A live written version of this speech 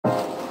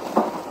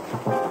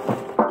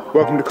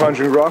Welcome to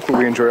Conjuring Rock, where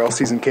we enjoy all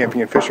season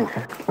camping and fishing.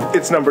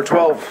 It's number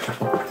 12,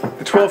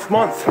 the 12th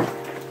month,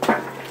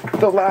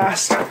 the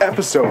last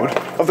episode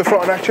of the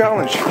Frontenac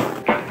Challenge.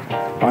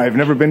 I've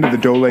never been to the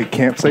Doe Lake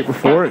campsite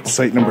before. It's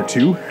site number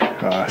 2,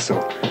 so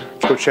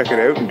let's go check it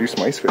out and do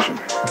some ice fishing.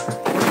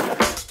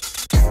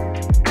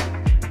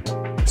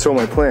 So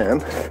my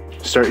plan,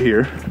 start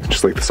here,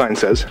 just like the sign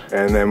says,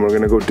 and then we're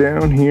gonna go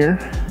down here,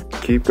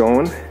 keep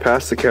going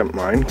past the camp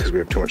mine because we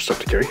have too much stuff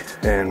to carry,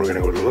 and we're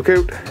gonna go to the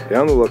lookout,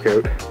 down the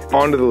lookout,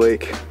 onto the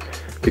lake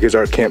because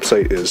our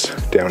campsite is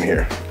down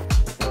here.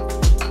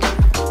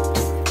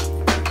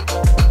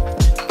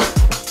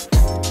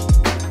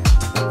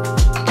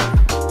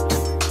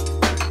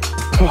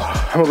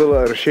 Oh, I'm a little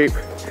out of shape.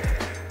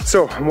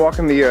 So I'm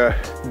walking the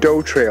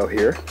Doe Trail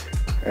here,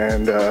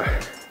 and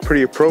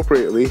pretty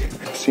appropriately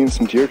seen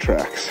some deer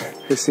tracks.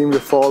 They seem to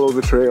follow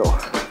the trail.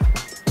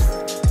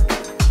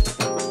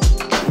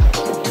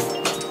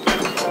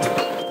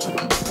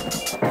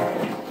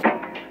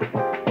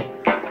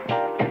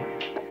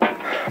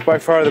 By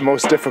far the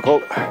most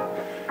difficult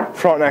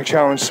Frontenac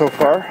challenge so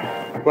far.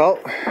 Well,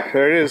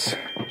 there it is.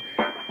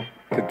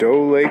 The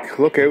Doe Lake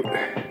lookout.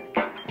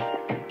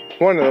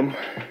 One of them.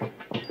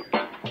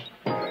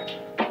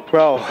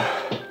 Well,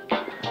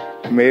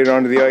 made it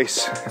onto the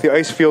ice. The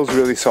ice feels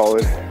really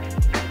solid.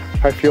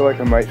 I feel like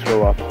I might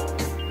throw up.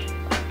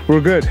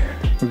 We're good.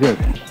 We're good.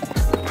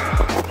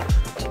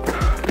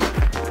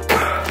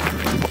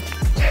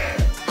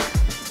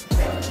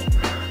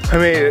 I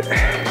made it.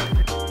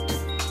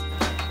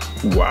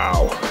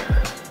 Wow.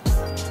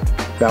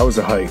 That was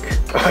a hike.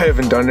 I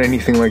haven't done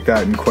anything like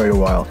that in quite a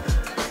while.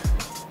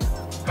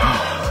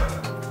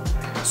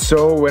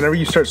 So whenever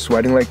you start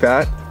sweating like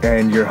that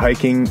and you're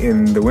hiking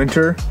in the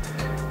winter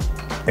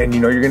and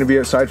you know you're gonna be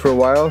outside for a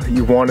while,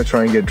 you want to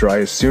try and get dry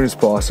as soon as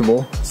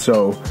possible.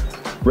 So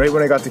right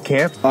when I got to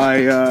camp,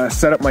 I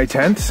set up my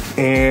tent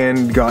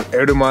and got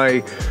out of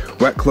my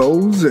wet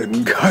clothes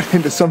and got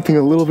into something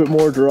a little bit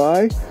more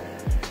dry.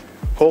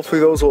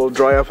 Hopefully those will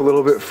dry up a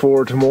little bit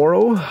for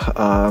tomorrow.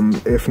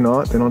 If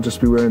not, then I'll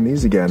just be wearing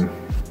these again.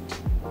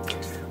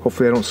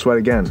 Hopefully I don't sweat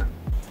again.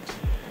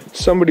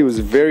 Somebody was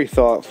very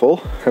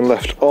thoughtful and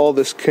left all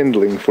this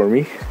kindling for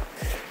me.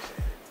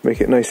 Make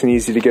it nice and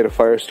easy to get a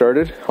fire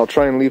started. I'll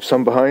try and leave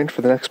some behind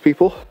for the next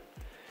people.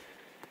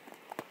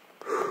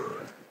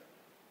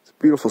 It's a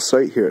beautiful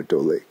sight here at Doe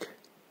Lake.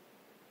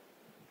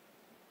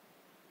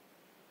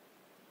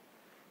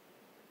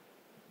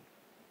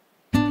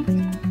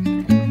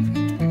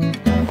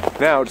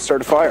 Now to start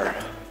a fire.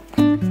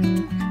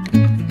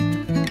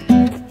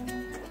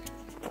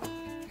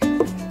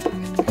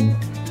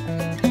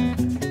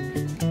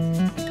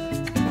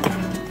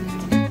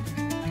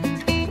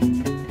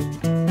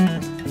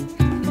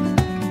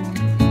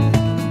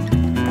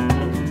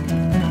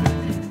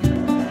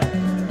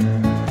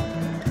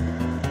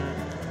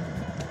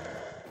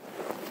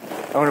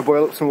 I'm going to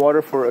boil up some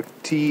water for a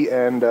tea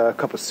and a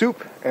cup of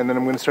soup, and then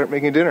I'm going to start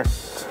making dinner.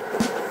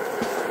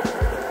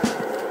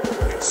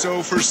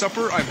 So for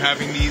supper, I'm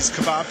having these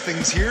kebab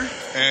things here,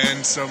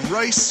 and some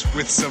rice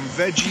with some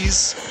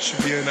veggies.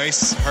 Should be a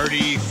nice,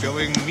 hearty,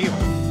 filling meal.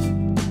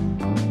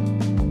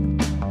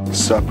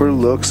 Supper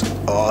looks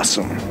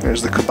awesome.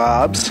 There's the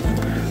kebabs.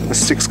 The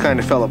sticks kind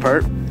of fell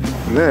apart.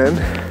 And then,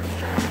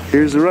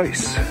 here's the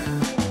rice.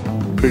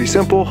 Pretty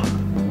simple,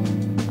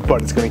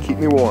 but it's going to keep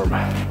me warm.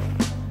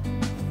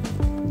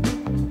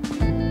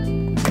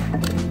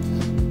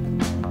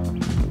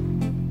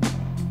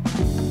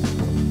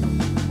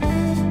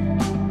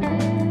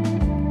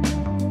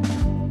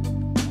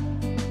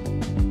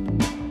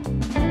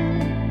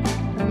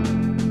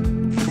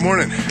 Good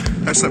morning.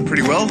 I slept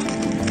pretty well.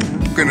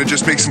 I'm gonna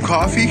just make some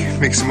coffee,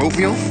 make some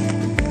oatmeal,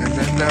 and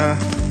then I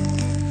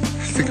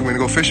think I'm gonna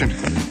go fishing.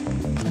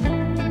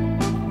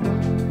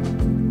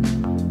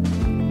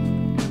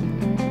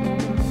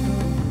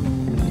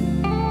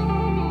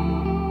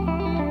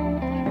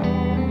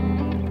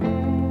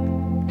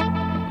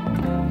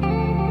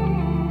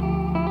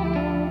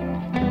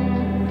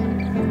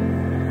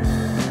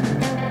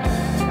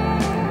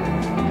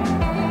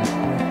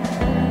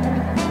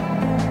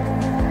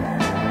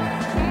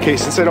 Okay,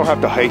 since I don't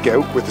have to hike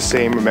out with the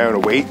same amount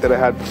of weight that I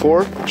had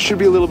before, it should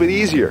be a little bit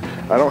easier.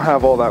 I don't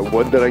have all that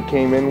wood that I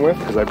came in with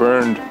because I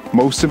burned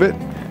most of it.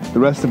 The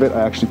rest of it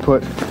I actually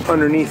put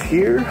underneath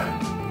here.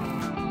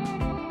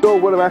 So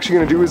what I'm actually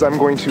going to do is I'm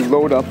going to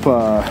load up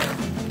a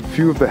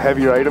few of the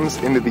heavier items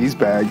into these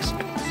bags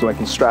so I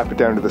can strap it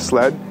down to the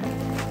sled,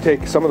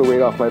 take some of the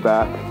weight off my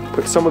back,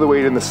 put some of the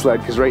weight in the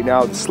sled because right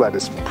now the sled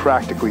is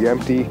practically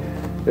empty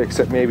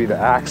except maybe the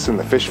axe and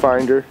the fish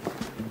finder.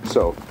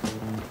 So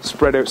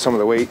spread out some of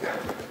the weight.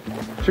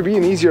 Should be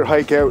an easier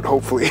hike out,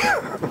 hopefully.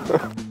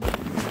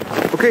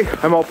 Okay,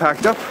 I'm all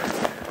packed up,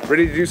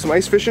 ready to do some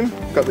ice fishing.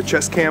 Got the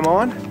chest cam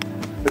on.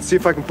 Let's see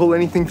if I can pull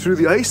anything through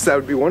the ice. That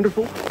would be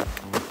wonderful.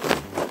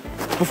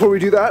 Before we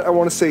do that, I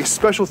want to say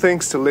special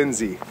thanks to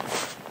Lindsay.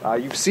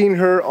 You've seen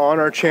her on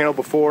our channel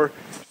before.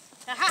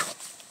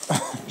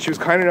 She was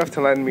kind enough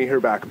to lend me her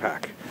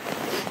backpack,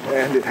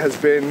 and it has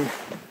been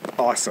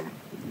awesome.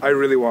 I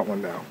really want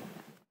one now.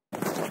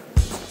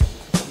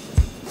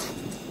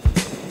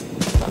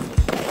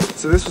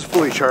 So this was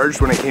fully charged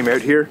when I came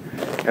out here,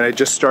 and I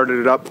just started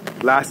it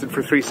up, lasted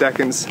for 3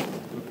 seconds,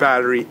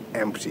 battery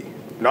empty.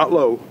 Not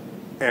low,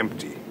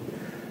 empty.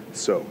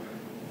 So,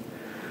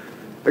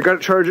 I got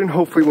it charging.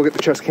 Hopefully we'll get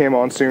the chest cam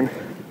on soon,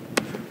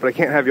 but I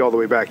can't have you all the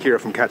way back here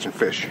if I'm catching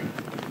fish.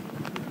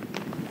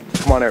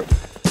 Come on out.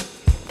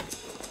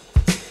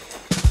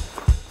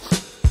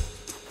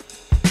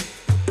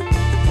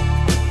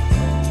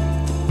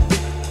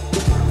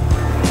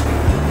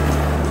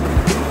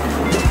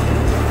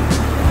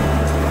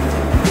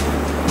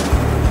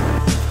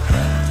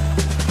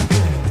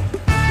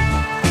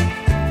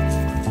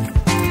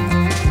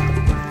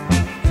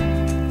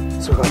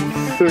 So about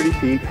 30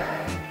 feet.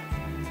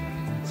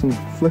 Some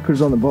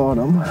flickers on the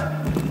bottom.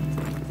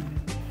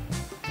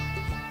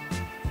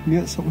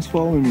 Yeah, something's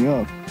following me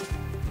up.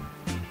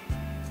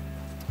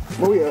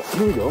 Oh yeah,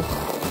 here we go.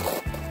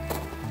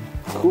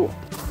 Cool.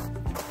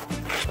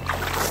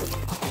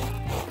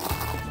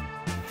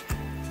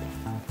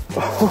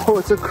 Oh,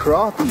 it's a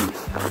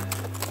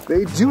crappie.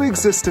 They do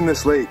exist in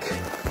this lake.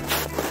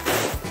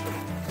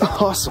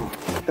 Awesome.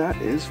 That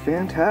is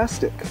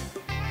fantastic.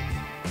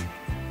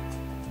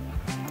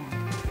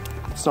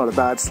 It's not a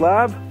bad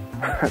slab.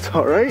 That's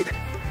all right.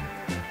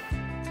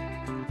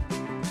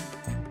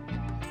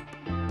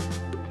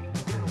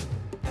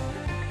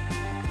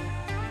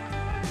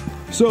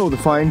 So the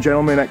fine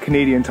gentleman at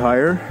Canadian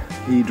Tire,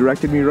 he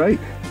directed me right.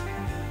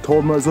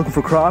 Told him I was looking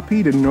for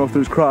crappie, didn't know if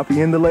there's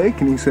crappie in the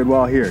lake, and he said,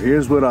 well,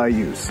 here's what I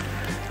use.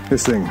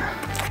 This thing,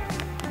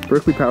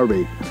 Berkeley power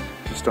bait.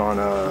 Just on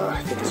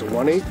I think it's a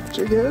 1/8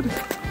 jig head.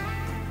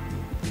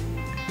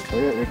 Oh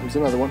yeah, here comes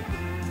another one.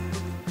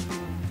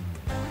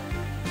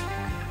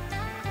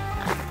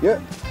 Yeah.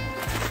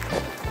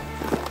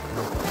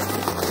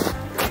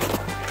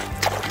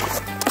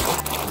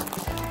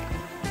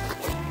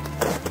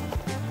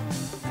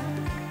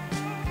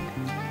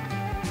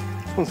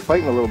 This one's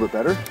fighting a little bit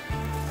better.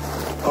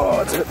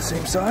 Oh, it's at the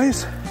same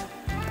size.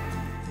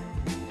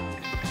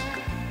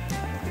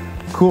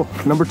 Cool,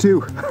 number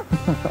 2.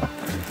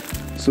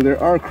 So there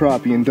are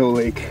crappie in Doe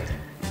Lake.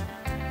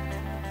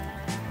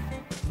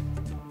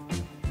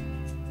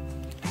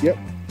 Yep.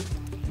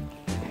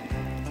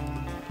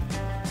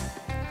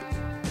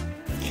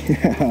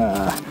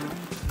 Yeah,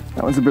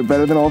 that one's a bit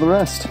better than all the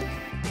rest.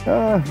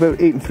 About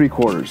 8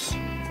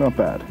 3/4. Not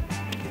bad.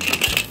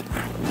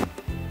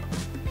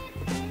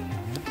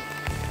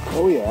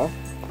 Oh yeah.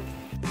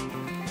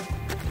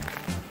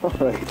 All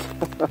right.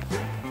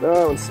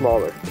 That one's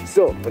smaller.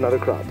 Still another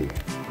crappie.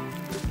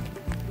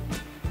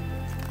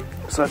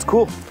 So that's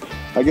cool.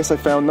 I guess I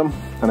found them,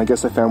 and I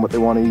guess I found what they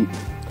want to eat.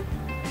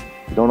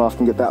 You don't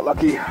often get that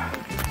lucky.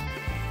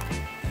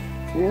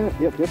 Yeah.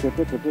 Yep.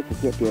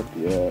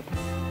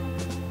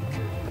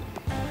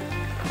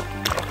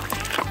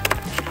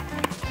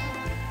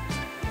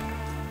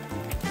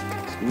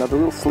 Another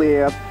little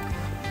slab.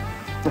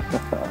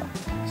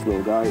 These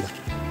little guys.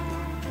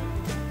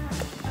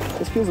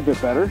 This feels a bit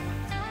better.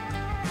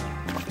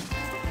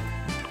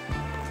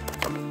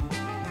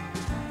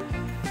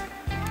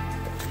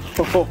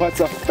 Oh, that's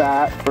a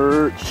fat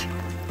birch.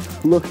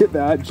 Look at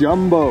that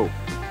jumbo.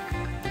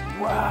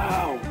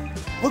 Wow,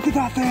 look at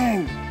that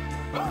thing.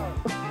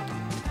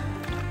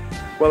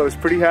 Well, I was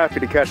pretty happy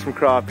to catch some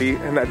crappie,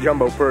 and that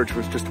jumbo perch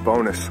was just a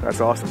bonus.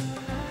 That's awesome.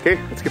 Okay,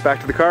 let's get back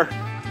to the car.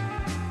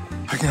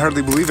 I can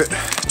hardly believe it.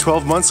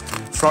 12 months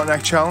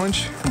Frontenac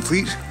challenge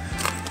complete.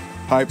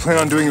 I plan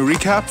on doing a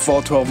recap of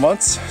all 12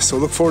 months, so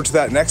look forward to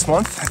that next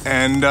month,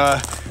 and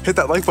hit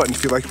that like button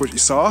if you liked what you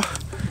saw.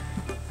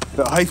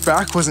 The hike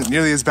back wasn't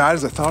nearly as bad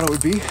as I thought it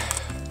would be.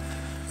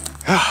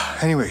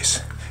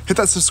 Anyways, hit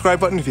that subscribe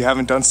button if you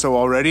haven't done so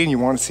already and you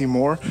want to see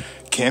more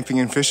camping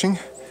and fishing,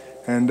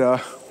 and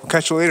we'll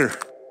catch you later.